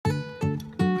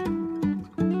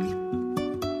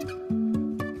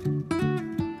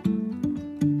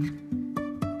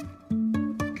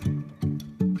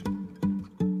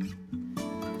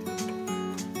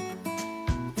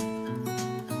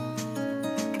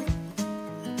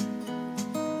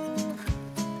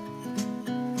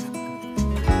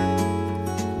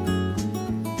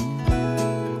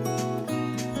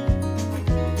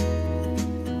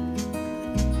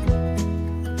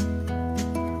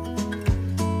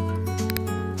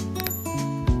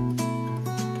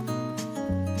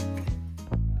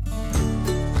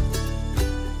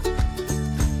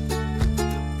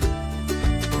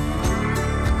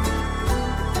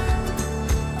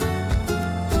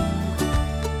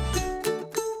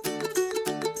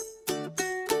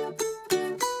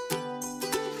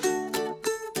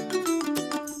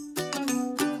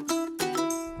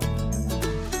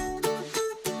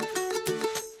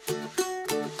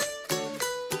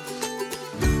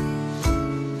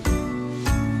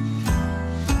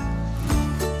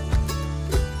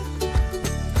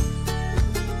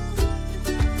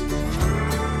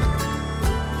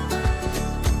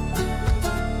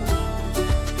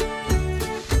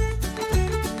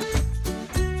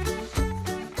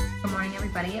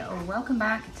welcome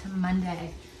back to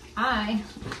Monday. Sorry,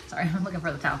 I'm looking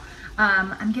for the towel.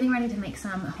 I'm getting ready to make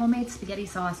some homemade spaghetti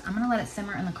sauce. I'm gonna let it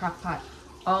simmer in the crock pot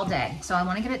all day. So I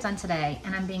wanna get it done today,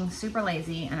 and I'm being super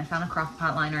lazy, and I found a crock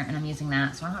pot liner and I'm using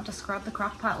that, so I don't have to scrub the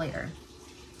crock pot later.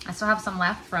 I still have some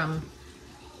left from,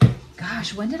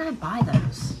 gosh, when did I buy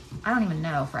those? I don't even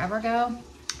know, forever ago,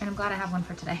 and I'm glad I have one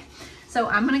for today. So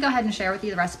I'm gonna go ahead and share with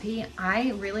you the recipe.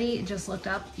 I really just looked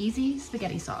up easy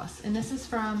spaghetti sauce, and this is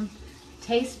from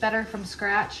Taste Better from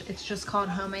Scratch. It's just called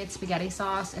homemade spaghetti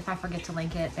sauce. If I forget to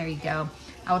link it, there you go.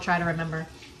 I will try to remember.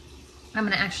 I'm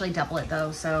gonna actually double it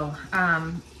though, so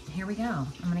here we go.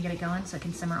 I'm gonna get it going so it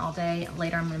can simmer all day.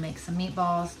 Later I'm gonna make some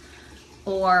meatballs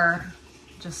or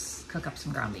just cook up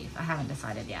some ground beef. I haven't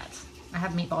decided yet. I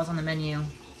have meatballs on the menu.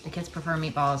 The kids prefer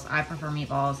meatballs, I prefer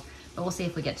meatballs, but we'll see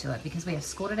if we get to it because we have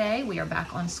school today. We are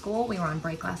back on school. We were on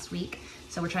break last week,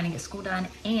 so we're trying to get school done,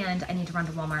 and I need to run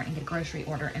to Walmart and get a grocery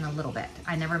order in a little bit.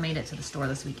 I never made it to the store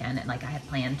this weekend and like I had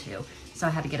planned to, so I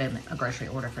had to get a grocery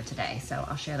order for today. So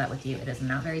I'll share that with you. It is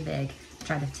not very big. I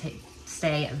try to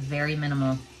stay very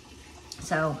minimal.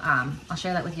 So I'll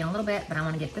share that with you in a little bit, but I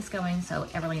want to get this going so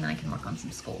Everly and I can work on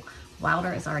some school.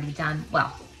 Wilder is already done.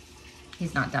 Well,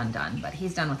 he's not done, but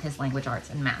he's done with his language arts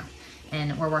and math,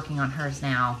 and we're working on hers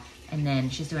now. And then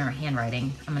she's doing her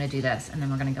handwriting. I'm gonna do this, and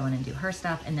then we're gonna go in and do her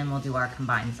stuff, and then we'll do our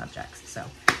combined subjects. So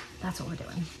that's what we're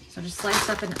doing. So just slice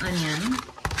up an onion.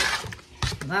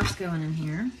 That's going in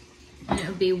here. And it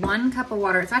would be 1 cup of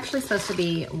water. It's actually supposed to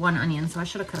be 1 onion, so I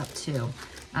should have cut up 2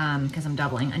 because I'm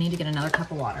doubling. I need to get another cup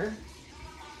of water.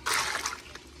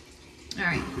 All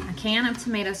right, a can of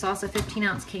tomato sauce, a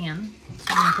 15-ounce can.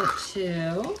 So I'm gonna put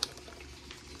 2.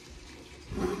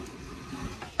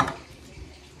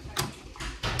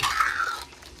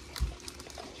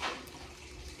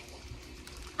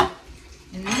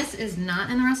 And this is not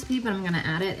in the recipe, but I'm gonna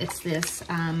add it. It's this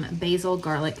basil,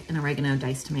 garlic, and oregano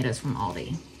diced tomatoes from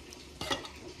Aldi.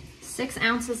 6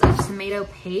 ounces of tomato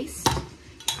paste.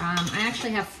 I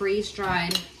actually have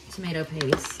freeze-dried tomato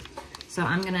paste. So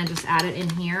I'm gonna just add it in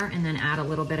here and then add a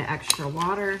little bit of extra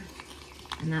water.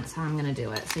 And that's how I'm gonna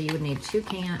do it. So you would need 2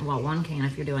 cans, well, 1 can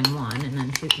if you're doing 1, and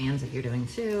then 2 cans if you're doing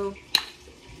 2.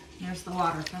 There's the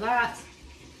water for that.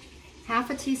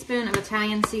 1/2 teaspoon of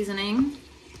Italian seasoning.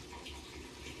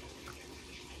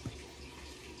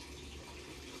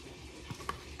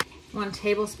 1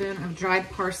 tablespoon of dried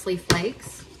parsley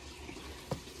flakes.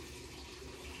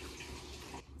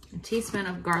 A teaspoon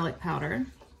of garlic powder.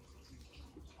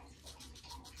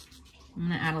 I'm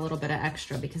gonna add a little bit of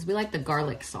extra because we like the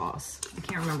garlic sauce. I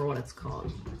can't remember what it's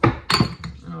called.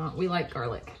 We like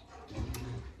garlic.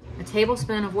 A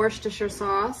tablespoon of Worcestershire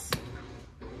sauce.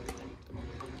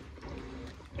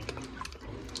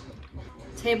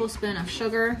 A tablespoon of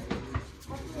sugar.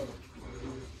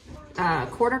 A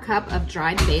 1/4 cup of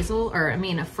dried basil, or I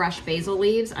mean a fresh basil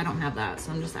leaves. I don't have that,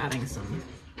 so I'm just adding some.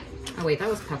 Oh wait, that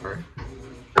was pepper.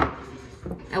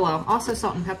 Oh well, also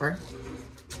salt and pepper.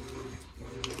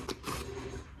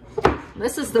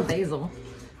 This is the basil.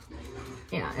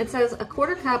 Yeah, it says a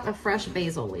 1/4 cup of fresh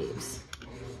basil leaves.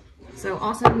 So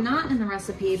also not in the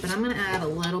recipe, but I'm gonna add a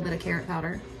little bit of carrot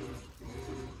powder.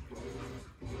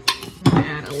 I'm gonna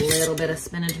add a little bit of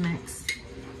spinach mix.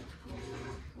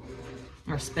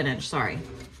 Or spinach, sorry,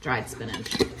 dried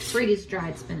spinach. Freeze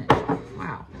dried spinach.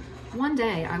 Wow. One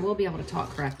day I will be able to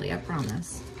talk correctly, I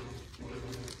promise.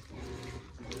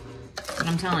 But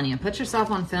I'm telling you, put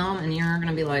yourself on film and you're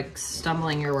gonna be like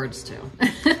stumbling your words too.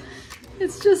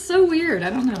 It's just so weird, I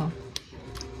don't know.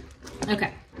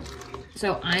 Okay,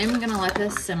 so I'm gonna let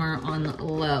this simmer on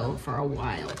low for a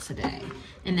while today.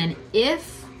 And then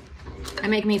if I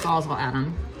make meatballs, I'll add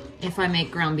them. If I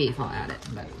make ground beef, I'll add it.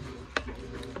 But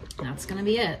that's gonna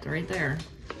be it right there.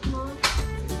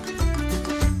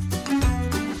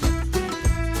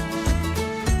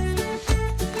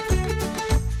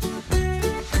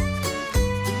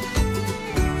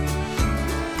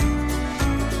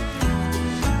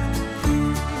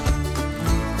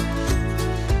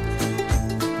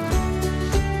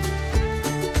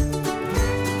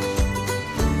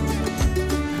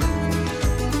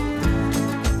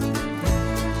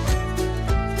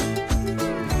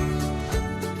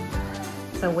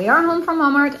 So we are home from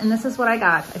Walmart, and this is what I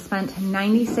got. I spent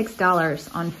 $96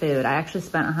 on food. I actually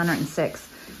spent $106,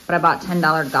 but I bought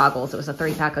 $10 goggles. It was a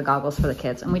 3-pack of goggles for the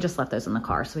kids, and we just left those in the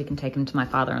car so we can take them to my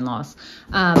father-in-law's.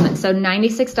 So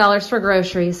 $96 for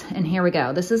groceries, and here we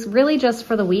go. This is really just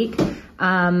for the week.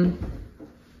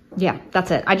 Yeah, that's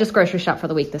it. I just grocery shop for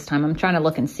the week this time. I'm trying to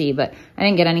look and see, but I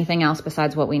didn't get anything else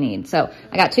besides what we need. So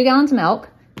I got 2 gallons of milk,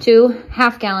 2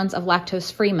 half gallons of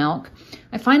lactose-free milk.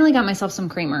 I finally got myself some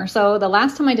creamer. So the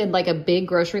last time I did like a big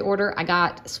grocery order, I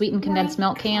got sweetened condensed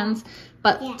milk cans,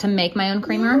 but to make my own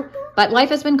creamer. But life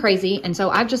has been crazy, and so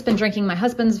I've just been drinking my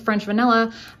husband's French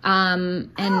vanilla,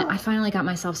 and I finally got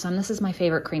myself some. This is my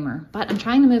favorite creamer, but I'm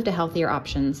trying to move to healthier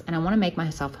options, and I want to make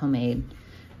myself homemade,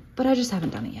 but I just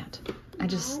haven't done it yet.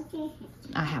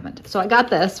 I haven't. So I got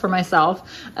this for myself.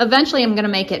 Eventually I'm going to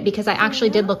make it because I actually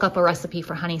did look up a recipe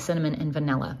for honey, cinnamon, and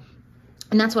vanilla.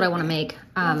 And that's what I want to make.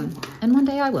 And one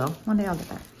day I will. One day I'll get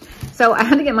that. So I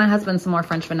had to get my husband some more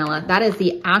French vanilla. That is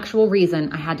the actual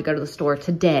reason I had to go to the store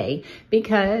today,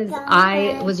 because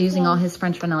I was using all his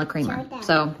French vanilla creamer.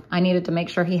 So I needed to make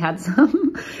sure he had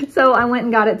some. So I went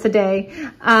and got it today.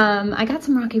 I got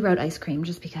some Rocky Road ice cream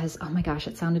just because, oh my gosh,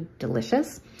 it sounded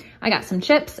delicious. I got some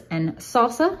chips and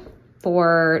salsa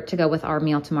to go with our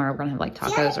meal tomorrow. We're gonna have like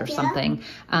tacos or something.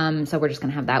 So we're just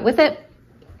gonna have that with it.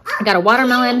 I got a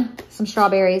watermelon, some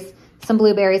strawberries, some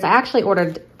blueberries. I actually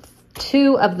ordered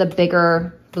 2 of the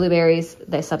bigger blueberries.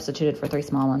 They substituted for 3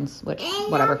 small ones, which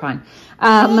whatever, fine.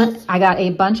 I got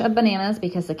a bunch of bananas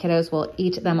because the kiddos will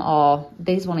eat them all.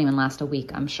 These won't even last a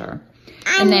week, I'm sure.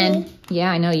 And then,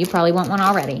 yeah, I know you probably want one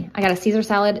already. I got a Caesar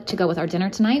salad to go with our dinner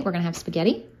tonight. We're gonna have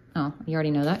spaghetti. Oh, you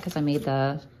already know that because I made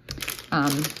the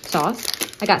sauce.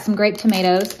 I got some grape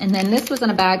tomatoes, and then this was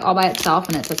in a bag all by itself,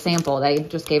 and it's a sample. They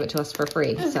just gave it to us for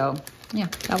free. So yeah,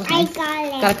 that was nice.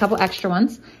 Got a couple extra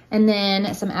ones. And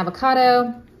then some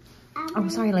avocado. Oh,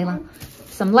 sorry, Layla.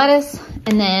 Some lettuce.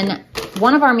 And then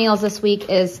one of our meals this week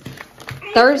is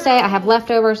Thursday. I have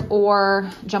leftovers or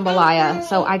jambalaya.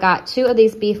 So I got 2 of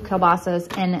these beef kielbasa's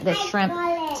and the shrimp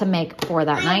to make for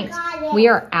that night. We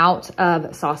are out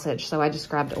of sausage, so I just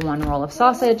grabbed 1 roll of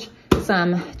sausage,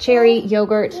 some cherry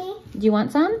yogurt. Do you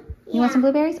want some? You want some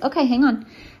blueberries? Okay, hang on.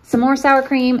 Some more sour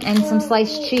cream and some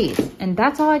sliced cheese. And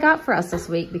that's all I got for us this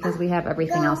week because we have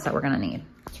everything else that we're gonna need.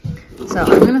 So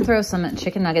I'm gonna throw some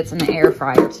chicken nuggets in the air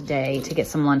fryer today to get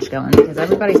some lunch going because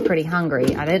everybody's pretty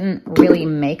hungry. I didn't really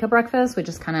make a breakfast. We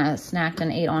just kind of snacked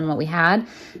and ate on what we had.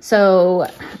 So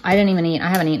I didn't even eat. I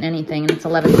haven't eaten anything, and it's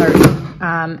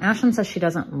 11:30. Ashlyn says she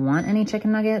doesn't want any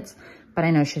chicken nuggets, but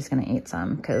I know she's gonna eat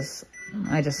some because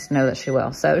I just know that she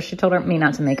will. So she told me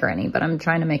not to make her any, but I'm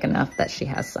trying to make enough that she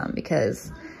has some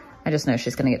because I just know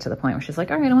she's gonna get to the point where she's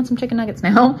like, all right, I want some chicken nuggets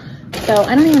now. So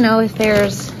I don't even know if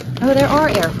there's, oh, there are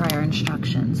air fryer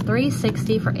instructions.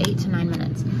 360 for 8 to 9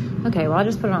 minutes. Okay, well, I'll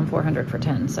just put it on 400 for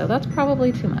 10. So that's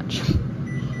probably too much.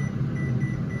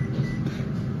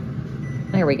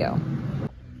 There we go.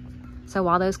 So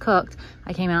while those cooked,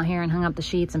 I came out here and hung up the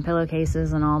sheets and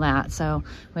pillowcases and all that. So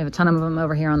we have a ton of them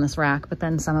over here on this rack, but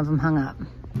then some of them hung up.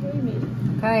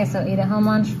 Okay, so eat at home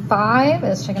lunch 5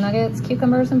 is chicken nuggets,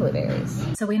 cucumbers, and blueberries.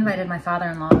 So we invited my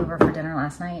father-in-law over for dinner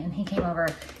last night, and he came over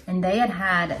and they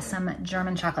had some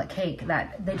German chocolate cake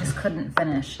that they just couldn't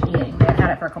finish eating. They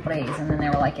had it for a couple days, and then they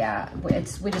were like, yeah, we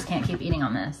just can't keep eating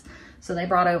on this. So they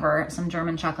brought over some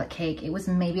German chocolate cake. It was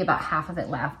maybe about half of it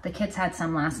left. The kids had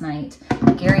some last night.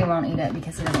 Gary won't eat it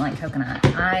because he doesn't like coconut.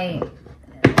 I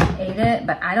ate it,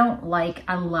 but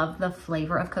I love the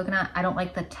flavor of coconut. I don't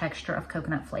like the texture of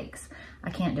coconut flakes.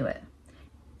 I can't do it.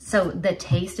 So the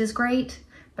taste is great,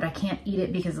 but I can't eat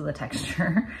it because of the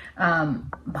texture.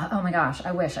 But oh my gosh,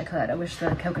 I wish I could. I wish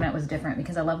the coconut was different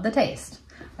because I love the taste.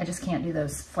 I just can't do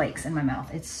those flakes in my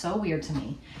mouth. It's so weird to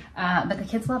me. But the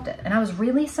kids loved it. And I was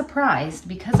really surprised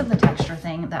because of the texture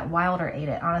thing that Wilder ate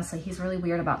it. Honestly, he's really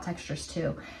weird about textures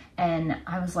too. And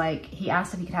I was like, he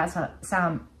asked if he could have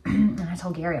some, and I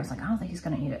told Gary, I was like, I don't think he's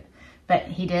gonna eat it. But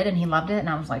he did, and he loved it. And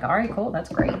I was like, all right, cool, that's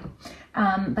great.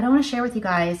 But I wanna share with you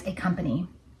guys a company.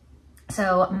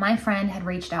 So my friend had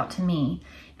reached out to me,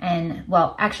 and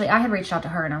well, actually I had reached out to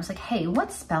her, and I was like, hey,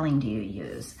 what spelling do you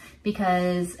use?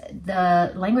 Because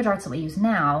the language arts that we use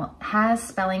now has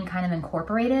spelling kind of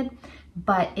incorporated,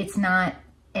 but it's not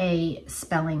a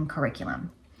spelling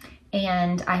curriculum.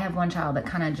 And I have one child that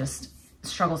kind of just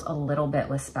struggles a little bit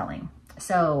with spelling.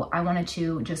 So I wanted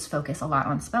to just focus a lot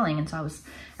on spelling. And so I was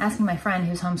asking my friend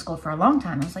who's homeschooled for a long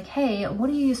time, I was like, hey, what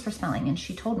do you use for spelling? And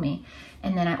she told me,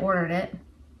 and then I ordered it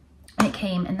and it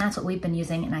came, and that's what we've been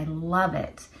using, and I love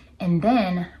it. And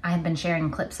then I have been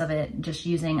sharing clips of it, just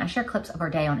using, I share clips of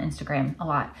our day on Instagram a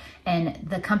lot. And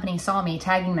the company saw me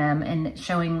tagging them and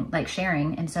showing, like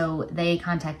sharing. And so they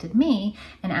contacted me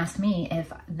and asked me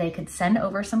if they could send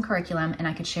over some curriculum and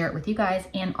I could share it with you guys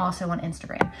and also on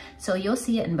Instagram. So you'll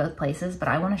see it in both places, but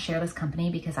I want to share this company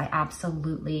because I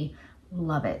absolutely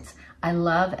love it. I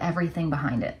love everything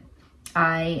behind it.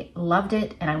 I loved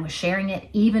it, and I was sharing it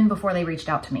even before they reached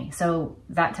out to me. So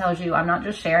that tells you I'm not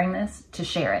just sharing this to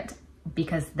share it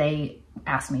because they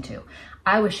asked me to.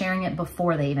 I was sharing it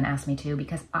before they even asked me to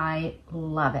because I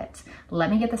love it. Let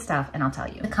me get the stuff and I'll tell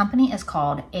you. The company is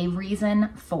called A Reason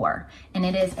For, and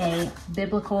it is a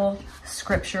biblical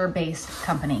scripture-based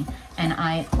company, and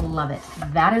I love it.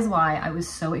 That is why I was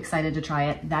so excited to try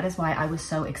it. That is why I was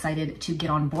so excited to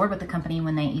get on board with the company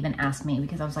when they even asked me,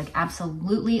 because I was like,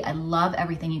 absolutely, I love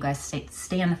everything you guys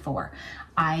stand for.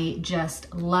 I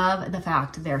just love the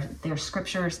fact their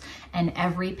scriptures, and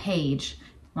every page,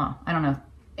 well, I don't know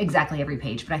exactly every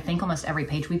page, but I think almost every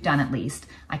page we've done at least.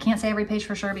 I can't say every page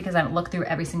for sure because I haven't looked through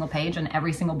every single page in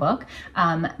every single book,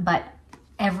 but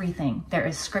everything. There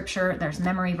is scripture, there's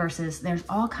memory verses, there's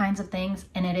all kinds of things,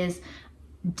 and it is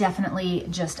definitely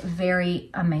just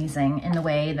very amazing in the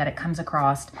way that it comes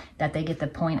across, that they get the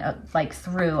point of, like,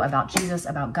 through about Jesus,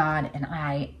 about God, and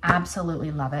I absolutely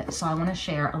love it. So I want to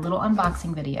share a little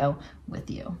unboxing video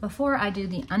with you. Before I do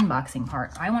the unboxing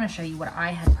part, I want to show you what I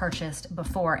had purchased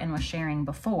before and was sharing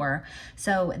before.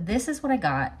 So this is what I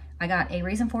got. I got A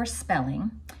Reason For spelling.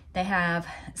 They have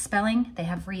spelling, they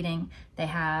have reading, they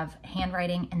have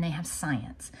handwriting, and they have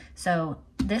science. So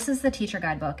this is the teacher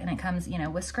guidebook, and it comes, you know,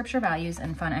 with scripture values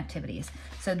and fun activities.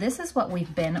 So this is what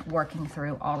we've been working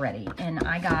through already. And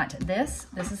I got this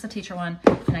is the teacher one,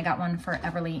 and I got one for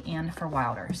Everly and for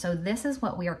Wilder. So this is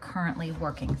what we are currently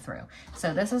working through.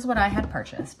 So this is what I had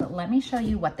purchased, but let me show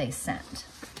you what they sent.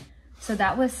 So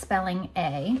that was spelling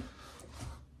A.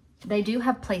 They do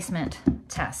have placement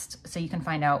tests, so you can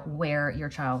find out where your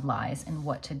child lies and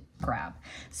what to grab.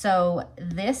 So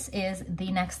this is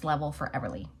the next level for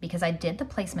Everly, because I did the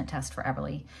placement test for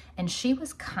Everly, and she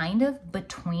was kind of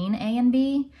between A and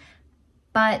B,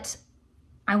 but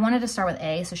I wanted to start with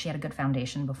A so she had a good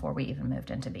foundation before we even moved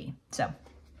into B. So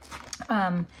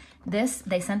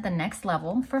they sent the next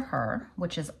level for her,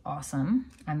 which is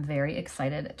awesome. I'm very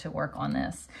excited to work on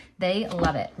this. They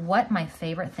love it. What my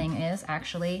favorite thing is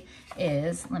actually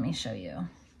is, let me show you.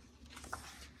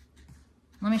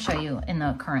 Let me show you in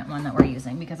the current one that we're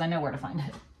using, because I know where to find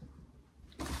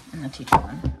it. In the teacher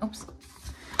one. Oops.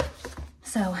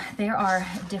 So there are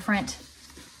different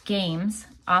games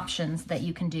options that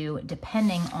you can do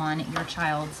depending on your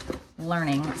child's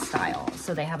learning style.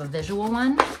 So they have a visual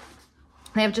one.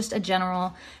 They have just a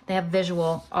general, they have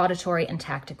visual, auditory, and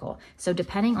tactical. So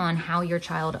depending on how your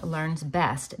child learns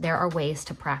best, there are ways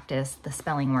to practice the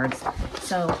spelling words.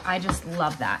 So I just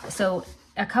love that. So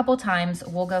a couple times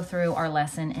we'll go through our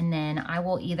lesson, and then I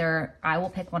will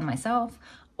pick one myself,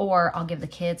 or I'll give the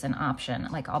kids an option.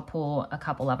 Like, I'll pull a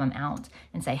couple of them out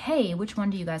and say, hey, which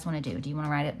one do you guys want to do? Do you want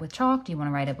to write it with chalk? Do you want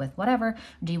to write it with whatever?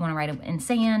 Do you want to write it in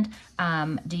sand?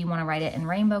 Do you want to write it in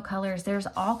rainbow colors? There's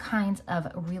all kinds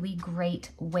of really great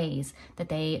ways that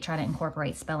they try to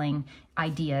incorporate spelling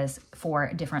ideas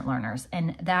for different learners.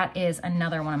 And that is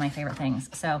another one of my favorite things.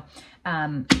 So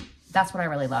that's what I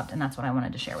really loved, and that's what I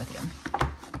wanted to share with you.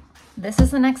 This is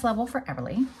the next level for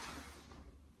Everly.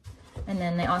 And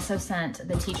then they also sent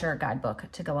the teacher guidebook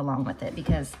to go along with it,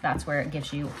 because that's where it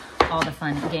gives you all the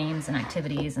fun games and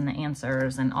activities and the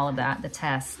answers and all of that, the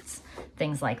tests,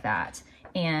 things like that.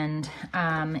 And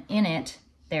in it,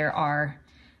 there are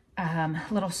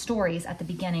little stories at the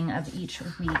beginning of each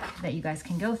week that you guys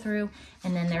can go through.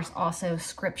 And then there's also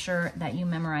scripture that you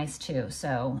memorize too.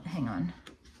 So hang on,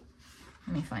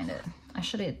 let me find it. I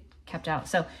should have kept out.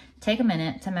 So take a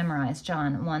minute to memorize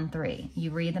John 1:3.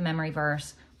 You read the memory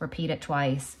verse, repeat it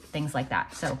twice, things like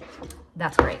that. So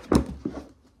that's great.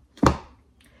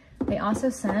 They also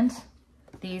sent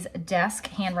these desk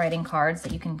handwriting cards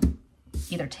that you can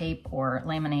either tape or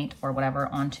laminate or whatever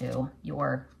onto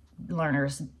your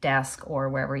learner's desk or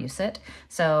wherever you sit.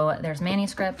 So there's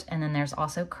manuscript, and then there's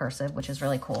also cursive, which is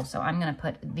really cool. So I'm going to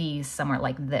put these somewhere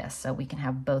like this so we can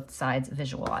have both sides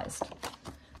visualized.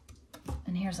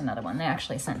 And here's another one. They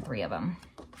actually sent 3 of them.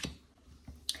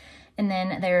 And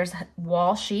then there's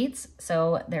wall sheets.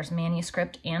 So there's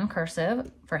manuscript and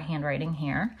cursive for handwriting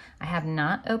here. I have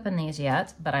not opened these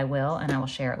yet, but I will, and I will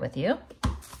share it with you.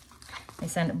 They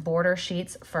send border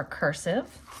sheets for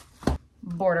cursive,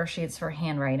 border sheets for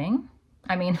handwriting.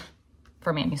 I mean,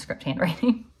 for manuscript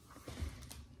handwriting.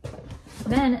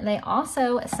 Then they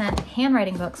also sent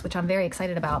handwriting books, which I'm very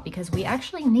excited about because we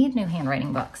actually need new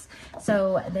handwriting books.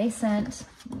 So they sent,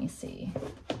 let me see,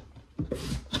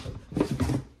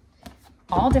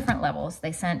 all different levels.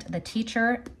 They sent the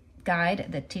teacher guide,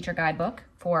 the teacher guidebook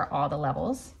for all the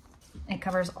levels. It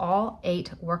covers all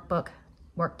 8 workbook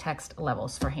work text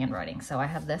levels for handwriting. So I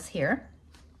have this here.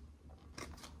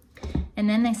 And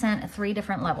then they sent 3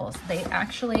 different levels. They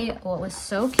actually, what was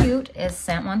so cute is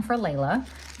sent one for Layla,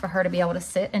 for her to be able to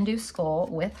sit and do school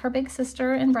with her big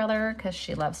sister and brother, because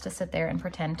she loves to sit there and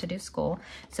pretend to do school.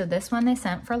 So this one they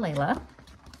sent for Layla.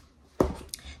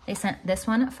 They sent this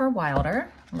one for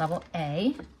Wilder, level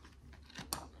A.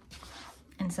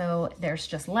 And so there's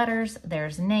just letters,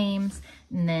 there's names,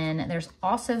 and then there's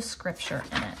also scripture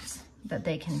in it that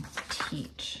they can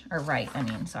teach, or write,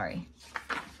 sorry.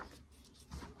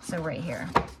 So right here,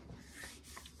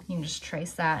 you can just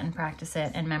trace that and practice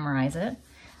it and memorize it.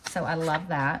 So I love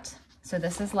that. So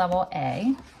this is level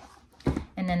A.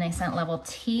 And then they sent level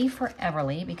T for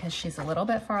Everly because she's a little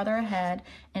bit farther ahead.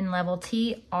 And level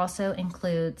T also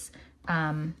includes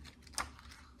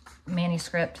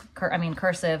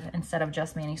cursive instead of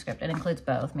just manuscript. It includes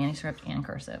both manuscript and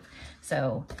cursive.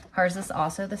 So hers is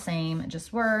also the same,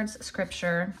 just words,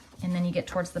 scripture, and then you get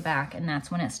towards the back and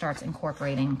that's when it starts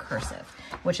incorporating cursive,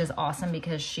 which is awesome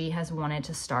because she has wanted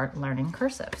to start learning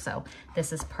cursive. So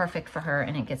this is perfect for her,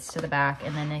 and it gets to the back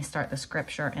and then they start the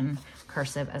scripture in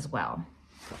cursive as well.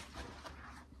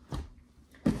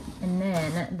 And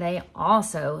then they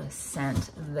also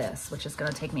sent this, which is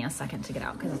going to take me a second to get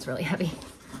out because it's really heavy.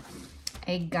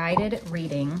 A guided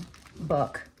reading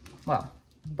book, well,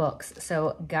 books.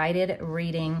 So guided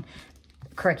reading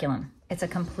curriculum. It's a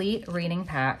complete reading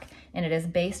pack, and it is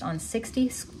based on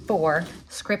 64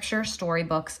 scripture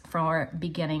storybooks for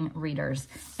beginning readers.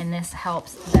 And this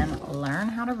helps them learn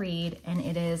how to read, and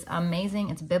it is amazing.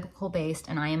 It's biblical based,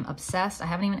 and I am obsessed. I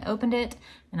haven't even opened it,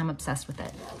 and I'm obsessed with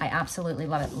it. I absolutely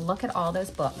love it. Look at all those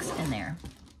books in there.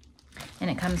 And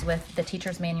it comes with the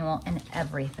teacher's manual and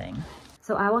everything.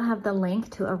 So I will have the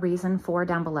link to A Reason For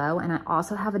down below, and I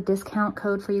also have a discount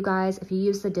code for you guys. If you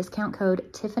use the discount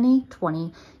code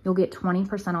Tiffany20, you'll get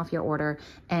 20% off your order.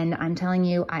 And I'm telling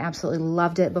you, I absolutely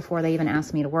loved it before they even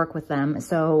asked me to work with them.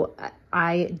 So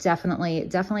I definitely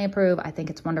approve. I think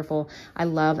it's wonderful. I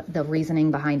love the reasoning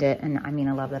behind it. And I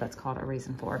love that it's called A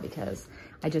Reason For, because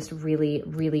I just really,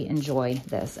 really enjoy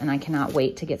this. And I cannot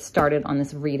wait to get started on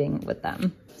this reading with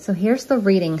them. So here's the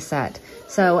reading set.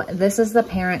 So this is the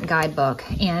parent guidebook,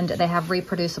 and they have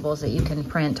reproducibles that you can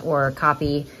print or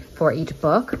copy for each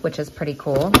book, which is pretty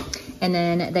cool. And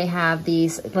then they have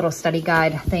these little study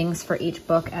guide things for each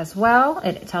book as well.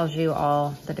 It tells you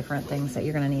all the different things that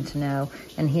you're gonna need to know.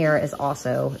 And here is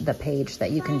also the page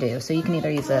that you can do. So you can either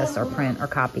use this or print or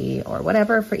copy or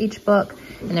whatever for each book.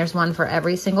 And there's one for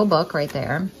every single book right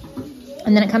there.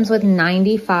 And then it comes with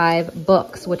 95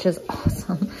 books, which is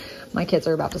awesome. My kids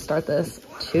are about to start this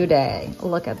today.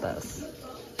 Look at this.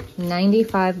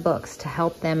 95 books to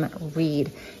help them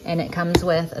read. And it comes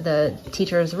with the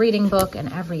teacher's reading book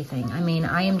and everything.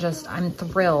 I'm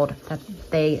thrilled that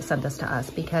they sent this to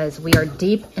us because we are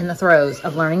deep in the throes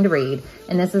of learning to read.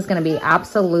 And this is going to be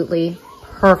absolutely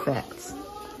perfect.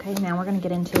 Okay, now we're going to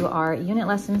get into our unit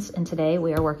lessons. And today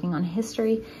we are working on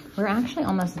history. We're actually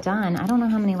almost done. I don't know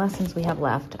how many lessons we have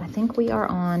left. I think we are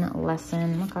on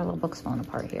lesson, look, our little book's falling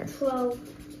apart here.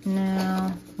 12.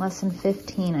 No, lesson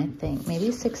 15, I think.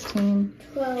 Maybe 16.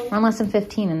 12. We're on lesson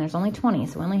 15 and there's only 20,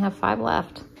 so we only have 5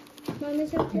 left. Mom,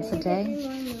 is it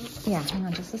today? Yeah, hang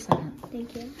on just a second.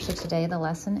 Thank you. So today the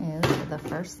lesson is the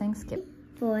first Thanksgiving.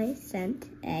 Boy sent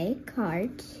a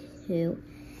card to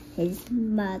his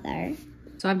mother.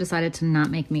 So I've decided to not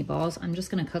make meatballs. I'm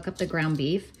just gonna cook up the ground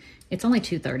beef. It's only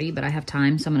 2:30, but I have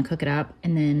time, so I'm gonna cook it up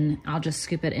and then I'll just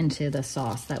scoop it into the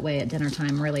sauce. That way at dinner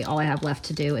time, really all I have left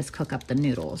to do is cook up the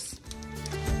noodles.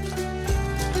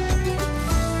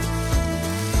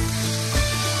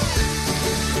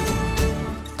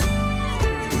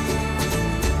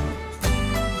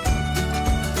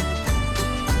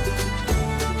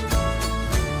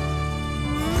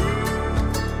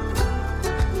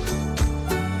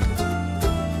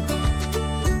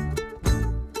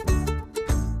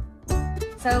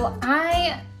 So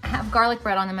I have garlic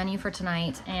bread on the menu for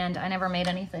tonight, and I never made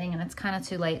anything, and it's kind of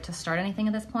too late to start anything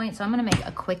at this point. So I'm gonna make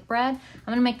a quick bread. I'm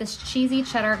gonna make this cheesy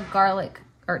cheddar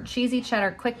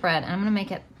quick bread, and I'm gonna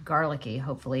make it garlicky,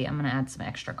 hopefully. I'm gonna add some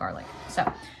extra garlic. So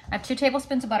I have 2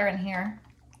 tablespoons of butter in here,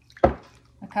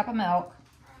 a cup of milk,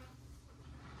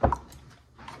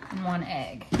 and 1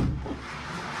 egg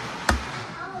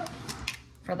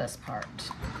for this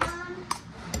part.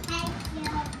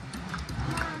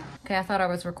 Okay, I thought I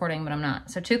was recording, but I'm not.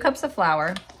 So 2 cups of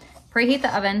flour. Preheat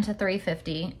the oven to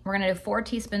 350. We're gonna do 4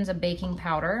 teaspoons of baking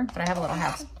powder, but I have a little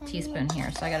half teaspoon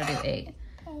here, so I gotta do 8.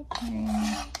 3,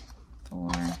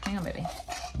 4, hang on, baby.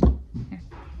 Here.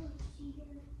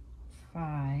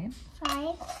 5.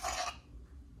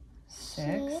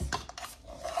 6.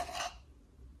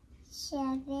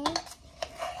 7.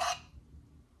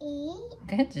 8.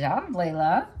 Good job,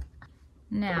 Layla.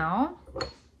 Now,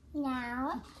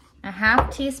 a half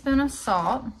teaspoon of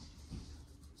salt.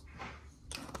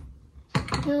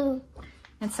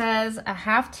 It says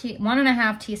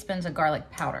 1.5 teaspoons of garlic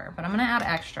powder, but I'm gonna add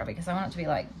extra because I want it to be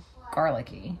like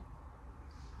garlicky.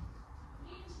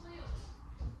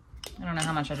 I don't know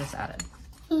how much I just added.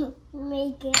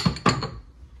 Make it.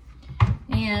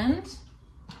 And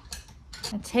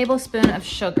a tablespoon of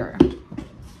sugar.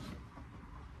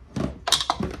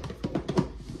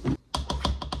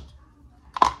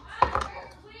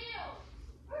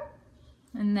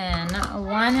 And then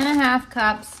 1.5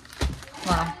 cups.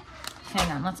 Well,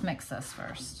 hang on, let's mix this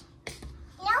first.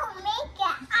 No, make it.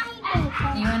 I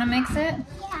make it. You wanna mix it?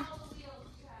 Yeah.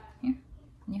 Here,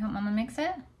 can you help Mama mix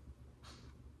it?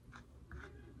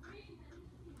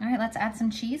 All right, let's add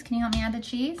some cheese. Can you help me add the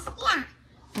cheese? Yeah.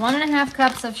 1.5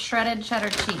 cups of shredded cheddar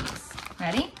cheese.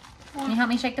 Ready? Yeah. Can you help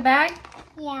me shake the bag?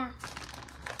 Yeah.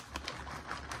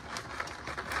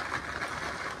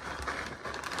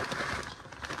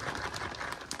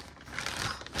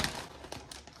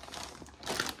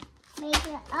 Make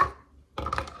it up.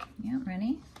 Yeah,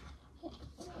 ready?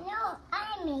 No,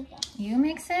 I make it. You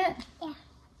mix it? Yeah.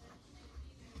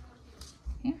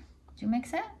 Here, did you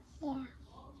mix it? Yeah.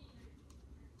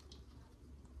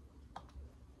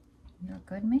 You're a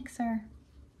good mixer.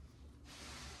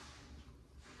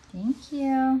 Thank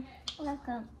you.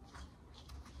 Welcome.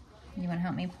 You want to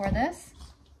help me pour this?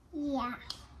 Yeah.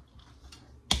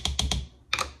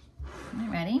 All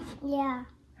right, ready? Yeah.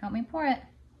 Help me pour it.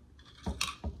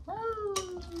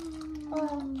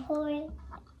 Oh, pour it.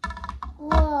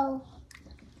 Whoa.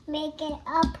 Make it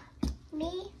up.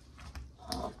 Me.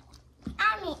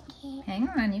 I make it. Hang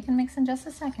on, you can mix in just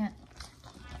a second.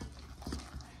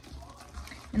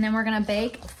 And then we're gonna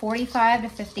bake 45 to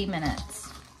 50 minutes.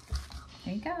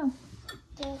 There you go.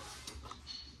 Thank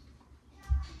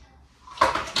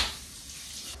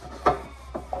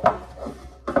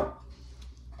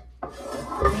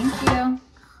you. Jump.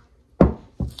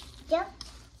 Jump.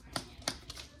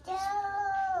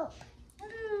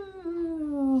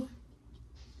 Ooh.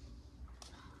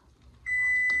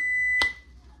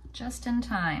 Just in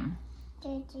time.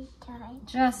 Dirty time.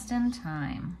 Just in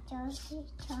time. Dirty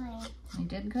time. You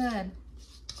did good.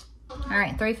 All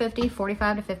right, 350,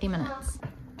 45 to 50 minutes.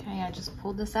 Okay, I just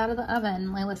pulled this out of the oven.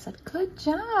 Layla said, good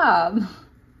job.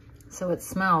 So it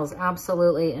smells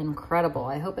absolutely incredible.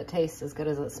 I hope it tastes as good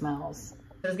as it smells.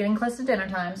 It was getting close to dinner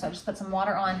time, so I just put some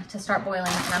water on to start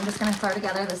boiling, and I'm just gonna throw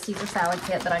together the Caesar salad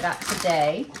kit that I got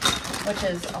today, which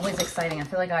is always exciting. I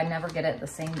feel like I never get it the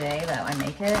same day that I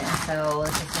make it, and so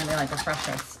this is gonna be like the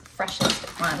freshest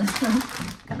one.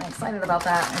 Kind of excited about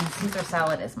that, and Caesar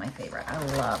salad is my favorite. I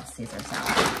love Caesar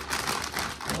salad.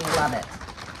 I love it.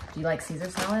 Do you like Caesar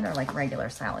salad or like regular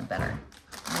salad better?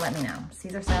 Let me know.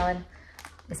 Caesar salad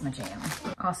is my jam.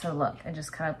 Also, look, I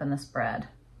just cut open this bread.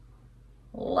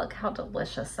 Look how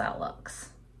delicious that looks.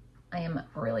 I am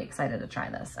really excited to try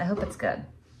this. I hope it's good.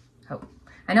 Hope.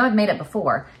 I know I've made it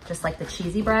before, just like the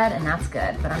cheesy bread, and that's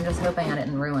good, but I'm just hoping I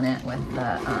didn't ruin it with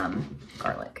the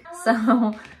garlic.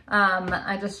 So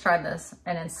I just tried this,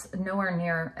 and it's nowhere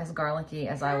near as garlicky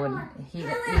as I would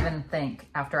even think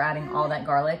after adding all that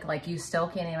garlic. Like, you still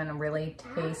can't even really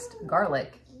taste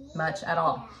garlic much at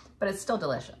all, but it's still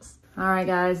delicious. All right,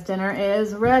 guys, dinner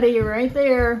is ready right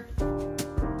there.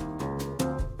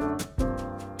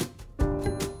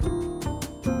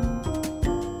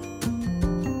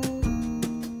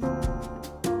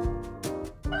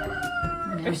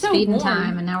 It's so feeding warm.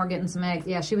 Time, and now we're getting some eggs.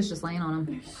 Yeah, she was just laying on them.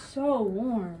 They're so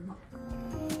warm.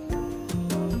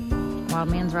 Wild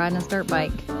man's riding his dirt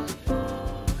bike.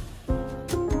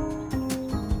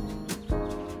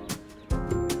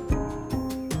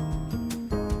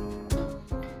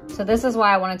 So this is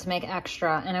why I wanted to make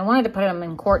extra, and I wanted to put them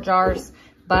in quart jars,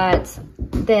 but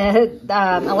the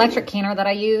electric canner that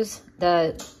I use,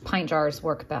 the pint jars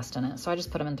work best in it. So I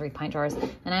just put them in 3 pint jars,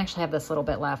 and I actually have this little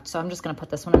bit left. So I'm just gonna put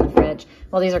this one in the fridge.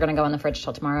 Well, these are gonna go in the fridge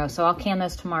till tomorrow. So I'll can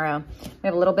those tomorrow. We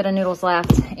have a little bit of noodles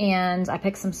left, and I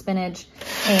picked some spinach,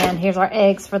 and here's our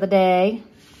eggs for the day.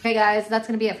 Okay guys, that's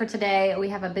gonna be it for today. We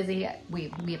have a busy,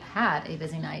 we've had a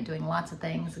busy night doing lots of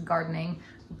things, gardening,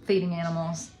 feeding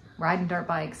animals, riding dirt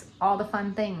bikes, all the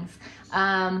fun things. So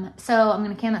I'm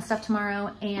gonna can that stuff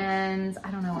tomorrow, and I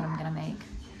don't know what I'm gonna make.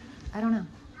 I don't know,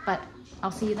 but I'll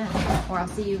see you then, or I'll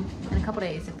see you in a couple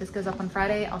days. If this goes up on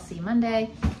Friday, I'll see you Monday,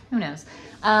 who knows.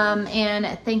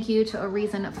 And thank you to A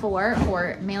Reason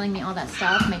for mailing me all that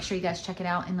stuff. Make sure you guys check it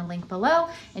out in the link below,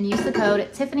 and use the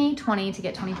code Tiffany20 to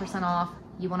get 20% off.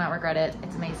 You will not regret it.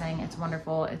 It's amazing, it's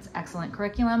wonderful, it's excellent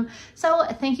curriculum. So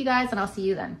thank you guys, and I'll see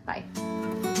you then, bye.